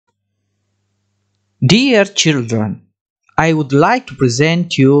Dear children, I would like to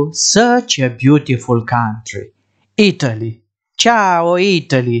present you such a beautiful country, Italy. Ciao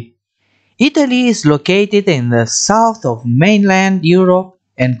Italy! Italy is located in the south of mainland Europe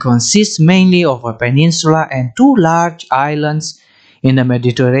and consists mainly of a peninsula and two large islands in the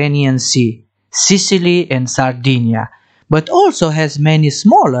Mediterranean Sea, Sicily and Sardinia, but also has many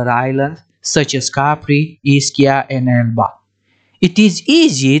smaller islands such as Capri, Ischia and Elba. It is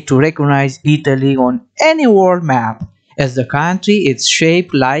easy to recognize Italy on any world map, as the country is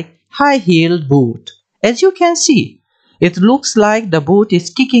shaped like high-heeled boot. As you can see, it looks like the boot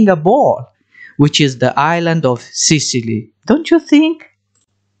is kicking a ball, which is the island of Sicily. Don't you think?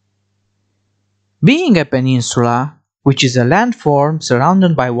 Being a peninsula, which is a landform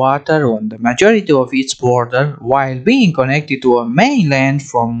surrounded by water on the majority of its border, while being connected to a mainland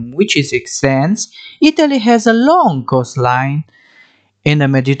from which it extends, Italy has a long coastline in the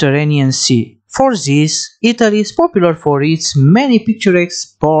Mediterranean Sea. For this, Italy is popular for its many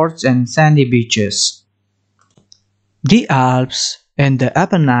picturesque ports and sandy beaches. The Alps and the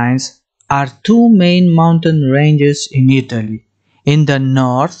Apennines are two main mountain ranges in Italy. In the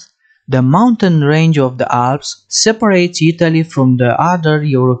north, the mountain range of the Alps separates Italy from the other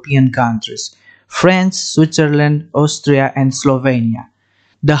European countries, France, Switzerland, Austria and Slovenia.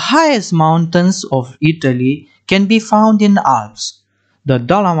 The highest mountains of Italy can be found in the Alps. The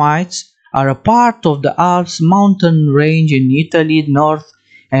Dolomites are a part of the Alps mountain range in Italy north,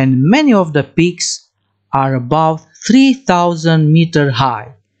 and many of the peaks are above 3,000 meters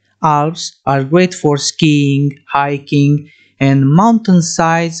high. Alps are great for skiing, hiking, and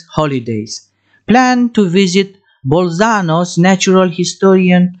mountainside holidays. Plan to visit Bolzano's Natural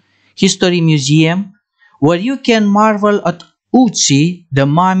History Museum, where you can marvel at Uzi, the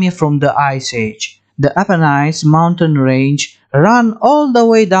mummy from the Ice Age. The Apennines mountain range run all the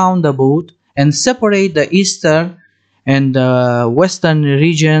way down the boot and separate the eastern and the western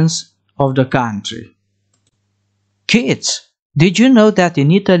regions of the country. Kids, did you know that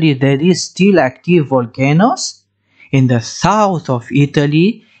in Italy there is still active volcanoes? In the south of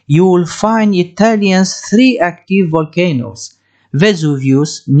Italy, you will find Italians three active volcanoes: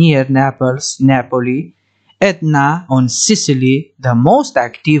 Vesuvius near Napoli, Etna on Sicily, the most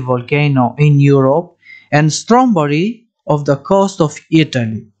active volcano in Europe, and Stromboli of the coast of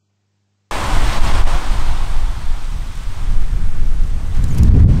Italy.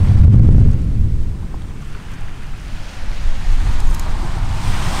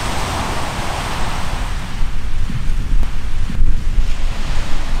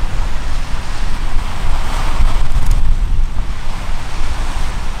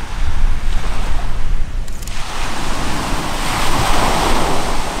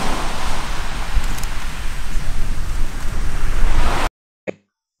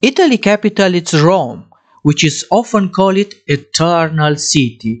 Italy capital is Rome, which is often called Eternal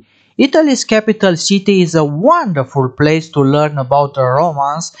City. Italy's capital city is a wonderful place to learn about the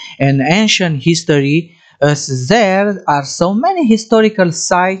Romans and ancient history, as there are so many historical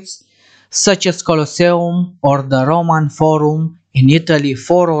sites such as Colosseum or the Roman Forum, in Italy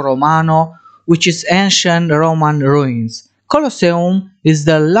Foro Romano, which is ancient Roman ruins. Colosseum is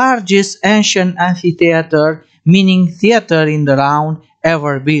the largest ancient amphitheater, meaning theater in the round,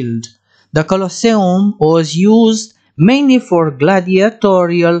 ever built. The Colosseum was used mainly for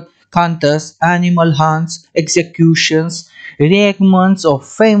gladiatorial contests, animal hunts, executions, reenactments of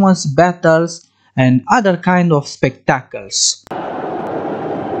famous battles, and other kind of spectacles.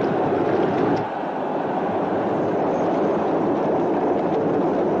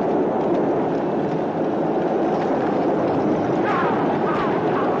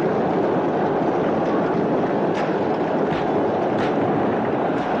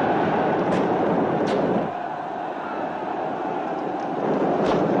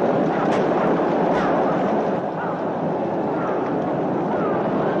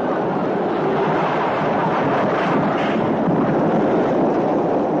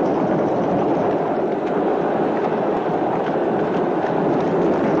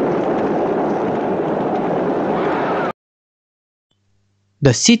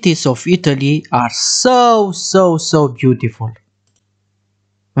 The cities of Italy are so beautiful.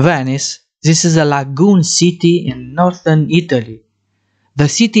 Venice, this is a lagoon city in northern Italy. The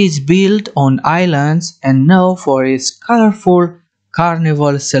city is built on islands and known for its colorful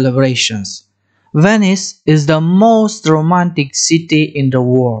carnival celebrations. Venice is the most romantic city in the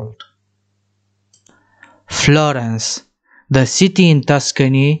world. Florence, the city in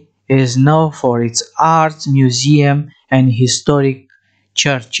Tuscany, is known for its arts museum and historic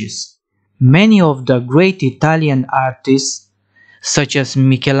churches. Many of the great Italian artists such as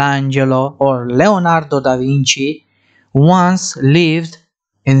Michelangelo or Leonardo da Vinci, once lived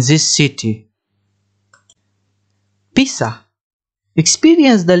in this city. Pisa.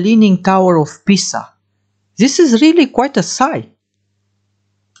 Experience the Leaning Tower of Pisa. This is really quite a sight.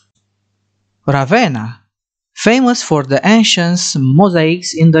 Ravenna, famous for the ancient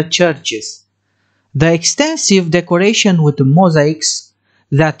mosaics in the churches. The extensive decoration with mosaics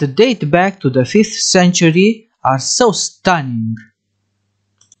that date back to the 5th century are so stunning.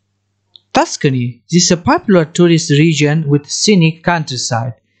 Tuscany. This is a popular tourist region with scenic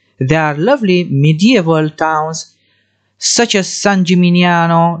countryside. There are lovely medieval towns such as San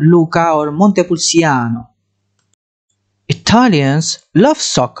Gimignano, Lucca or Montepulciano. Italians love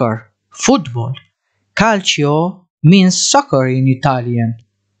soccer, football. Calcio means soccer in Italian.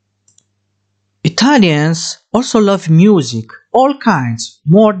 Italians also love music, all kinds,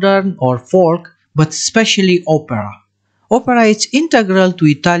 modern or folk, but especially opera. Opera is integral to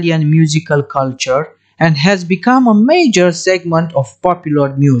Italian musical culture and has become a major segment of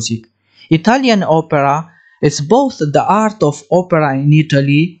popular music. Italian opera is both the art of opera in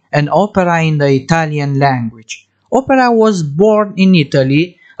Italy and opera in the Italian language. Opera was born in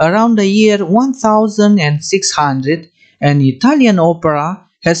Italy around the year 1600, and Italian opera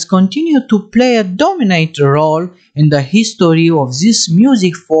has continued to play a dominant role in the history of this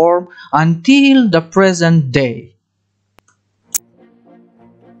music form until the present day.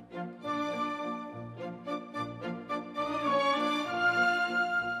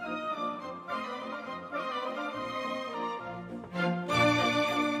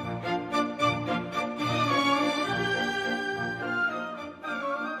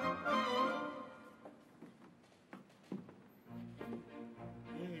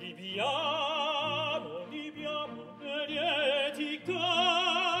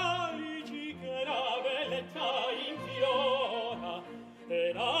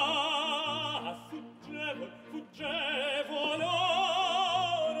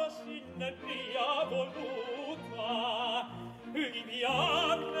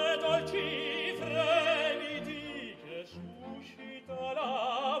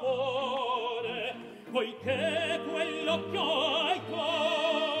 Poiché quell'occhio al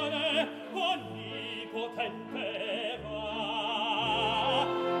cuore onnipotente va.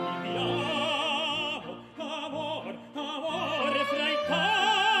 Viviamo, amor, amor, fra i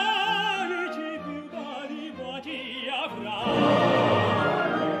calici più d'anima chi avrà.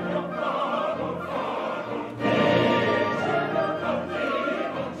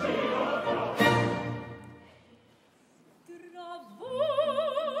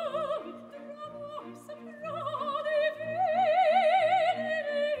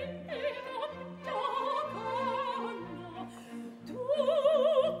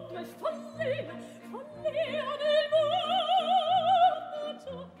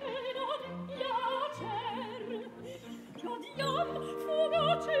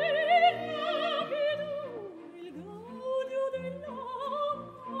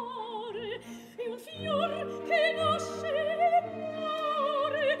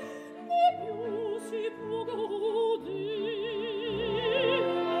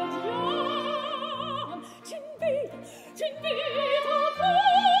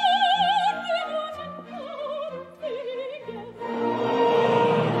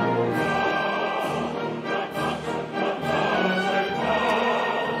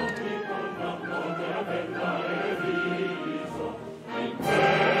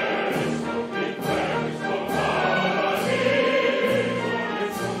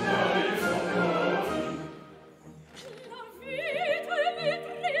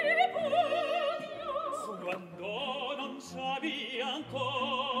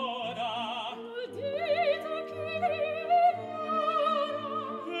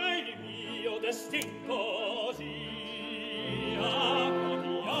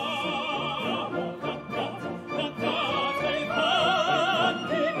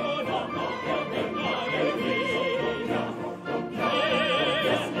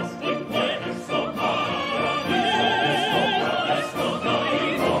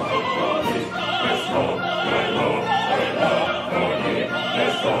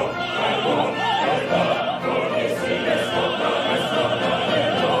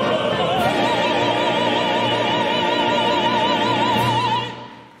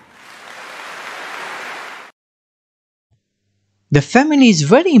 The family is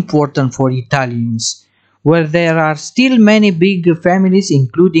very important for Italians, where there are still many big families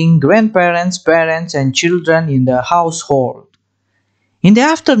including grandparents, parents and children in the household. In the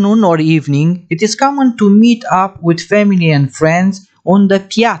afternoon or evening, it is common to meet up with family and friends on the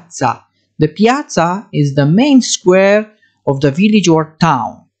piazza. The piazza is the main square of the village or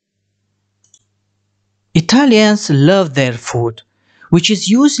town. Italians love their food, which is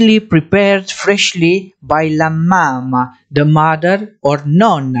usually prepared freshly by la mamma, the mother, or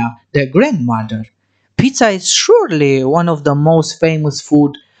nonna, the grandmother. Pizza is surely one of the most famous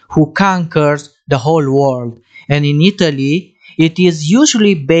food who conquers the whole world, and in Italy it is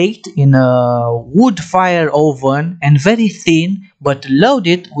usually baked in a wood fire oven and very thin but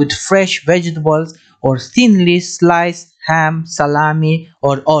loaded with fresh vegetables or thinly sliced ham, salami,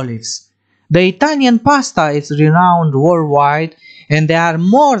 or olives. The Italian pasta is renowned worldwide and there are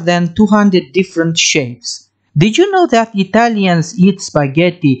more than 200 different shapes. Did you know that Italians eat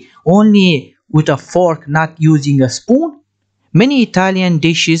spaghetti only with a fork, not using a spoon? Many Italian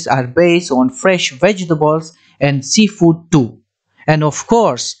dishes are based on fresh vegetables and seafood too. And of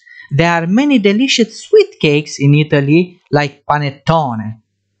course, there are many delicious sweet cakes in Italy like panettone.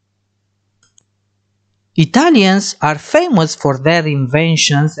 Italians are famous for their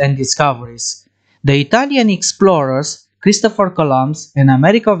inventions and discoveries. The Italian explorers Christopher Columbus and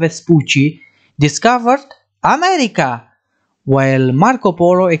Amerigo Vespucci discovered America, while Marco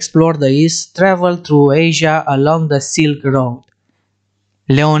Polo explored the East, traveled through Asia along the Silk Road.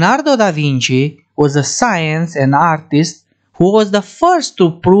 Leonardo da Vinci was a science and artist who was the first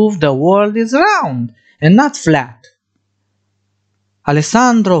to prove the world is round and not flat.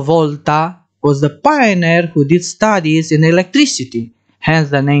 Alessandro Volta was the pioneer who did studies in electricity, hence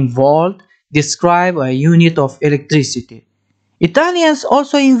the name volt describes a unit of electricity. Italians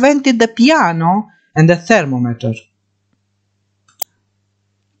also invented the piano and the thermometer.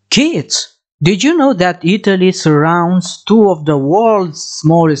 Kids, did you know that Italy surrounds two of the world's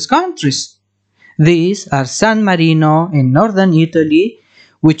smallest countries? These are San Marino in northern Italy,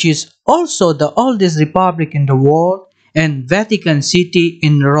 which is also the oldest republic in the world, and Vatican City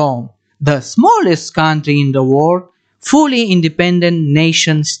in Rome, the smallest country in the world, fully independent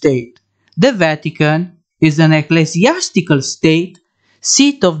nation state. The Vatican is an ecclesiastical state,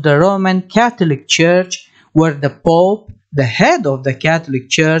 seat of the Roman Catholic Church, where the Pope, the head of the Catholic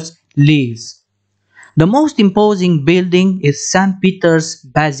Church, lives. The most imposing building is St. Peter's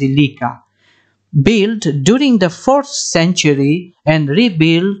Basilica, built during the 4th century and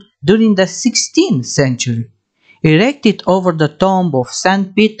rebuilt during the 16th century. Erected over the tomb of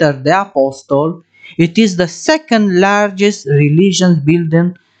St. Peter the Apostle, it is the second largest religious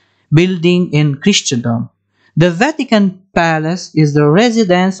building in Christendom. The Vatican Palace is the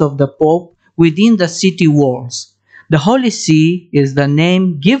residence of the Pope within the city walls. The Holy See is the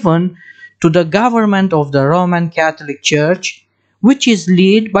name given to the government of the Roman Catholic Church, which is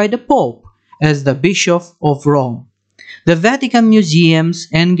led by the Pope as the Bishop of Rome. The Vatican museums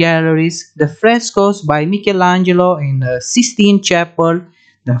and galleries, the frescoes by Michelangelo in the Sistine Chapel,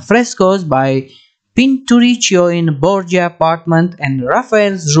 the frescoes by Pinturicchio in Borgia apartment and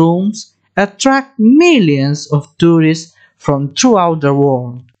Raphael's rooms attract millions of tourists from throughout the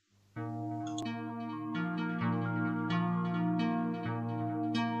world.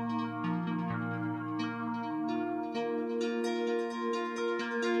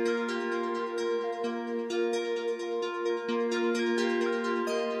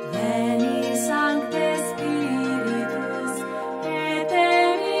 Veni Sancte Spiritus, et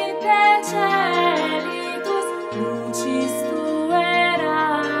erite celitus, lucis Tuae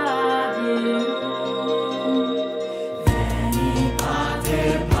radium. Veni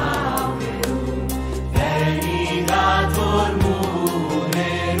Pater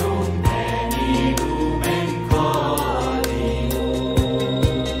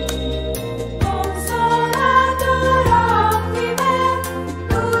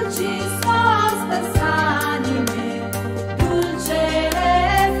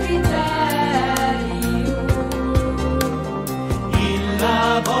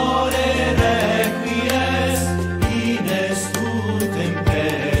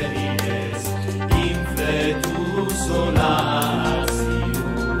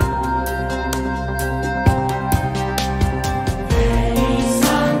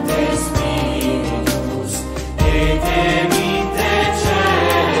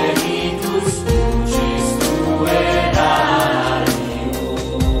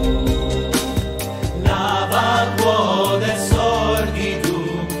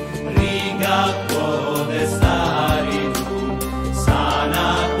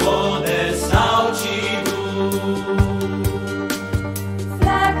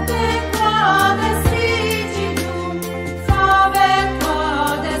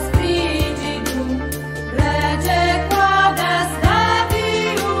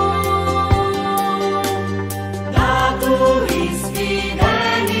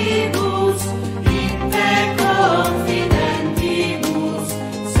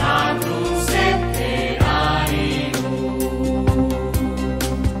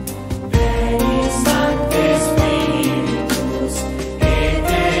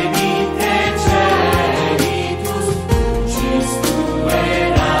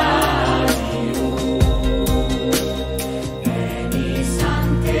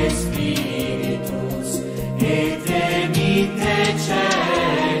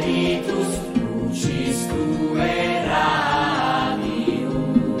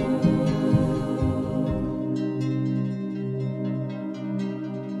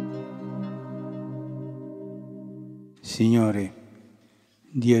Signore,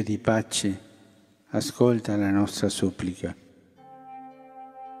 Dio di pace, ascolta la nostra supplica.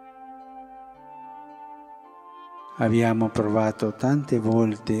 Abbiamo provato tante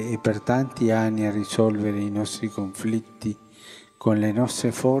volte e per tanti anni a risolvere i nostri conflitti con le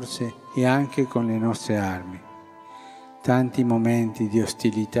nostre forze e anche con le nostre armi. Tanti momenti di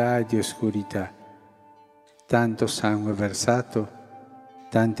ostilità e di oscurità, tanto sangue versato,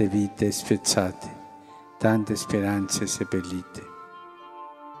 tante vite spezzate, tante speranze seppellite.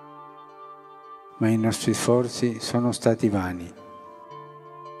 Ma i nostri sforzi sono stati vani.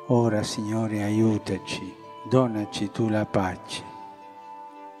 Ora, Signore, aiutaci, donaci tu la pace,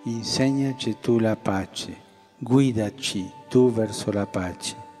 insegnaci tu la pace, guidaci tu verso la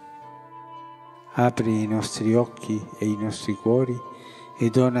pace. Apri i nostri occhi e i nostri cuori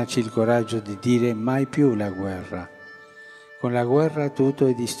e donaci il coraggio di dire mai più la guerra. Con la guerra tutto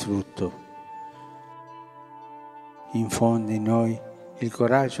è distrutto. Infondi in noi il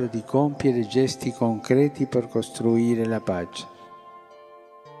coraggio di compiere gesti concreti per costruire la pace.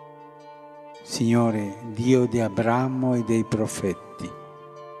 Signore, Dio di Abramo e dei profeti,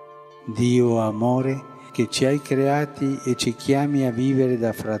 Dio amore che ci hai creati e ci chiami a vivere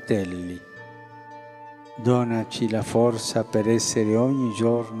da fratelli, donaci la forza per essere ogni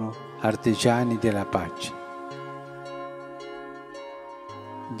giorno artigiani della pace.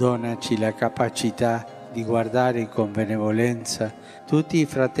 Donaci la capacità di guardare con benevolenza tutti i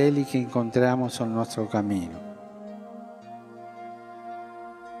fratelli che incontriamo sul nostro cammino.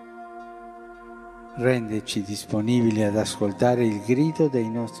 Rendici disponibili ad ascoltare il grido dei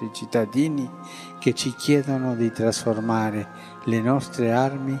nostri cittadini che ci chiedono di trasformare le nostre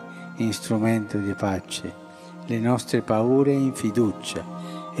armi in strumento di pace, le nostre paure in fiducia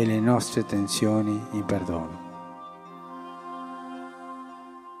e le nostre tensioni in perdono.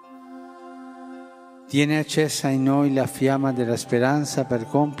 Tiene accesa in noi la fiamma della speranza per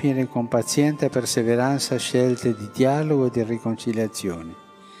compiere con paziente perseveranza scelte di dialogo e di riconciliazione,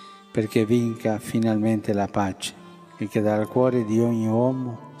 perché vinca finalmente la pace e che dal cuore di ogni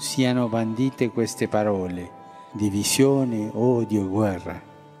uomo siano bandite queste parole: divisione, odio, guerra.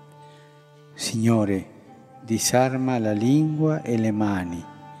 Signore, disarma la lingua e le mani,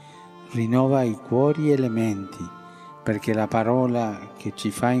 rinnova i cuori e le menti, perché la parola che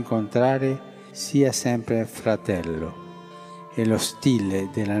ci fa incontrare sia sempre fratello e lo stile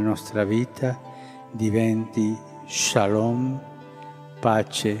della nostra vita diventi shalom,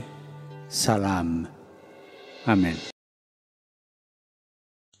 pace, salam. Amen.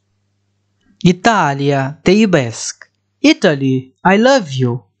 Italia, te iubesc. Italy, I love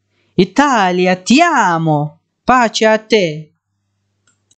you. Italia, ti amo. Pace a te.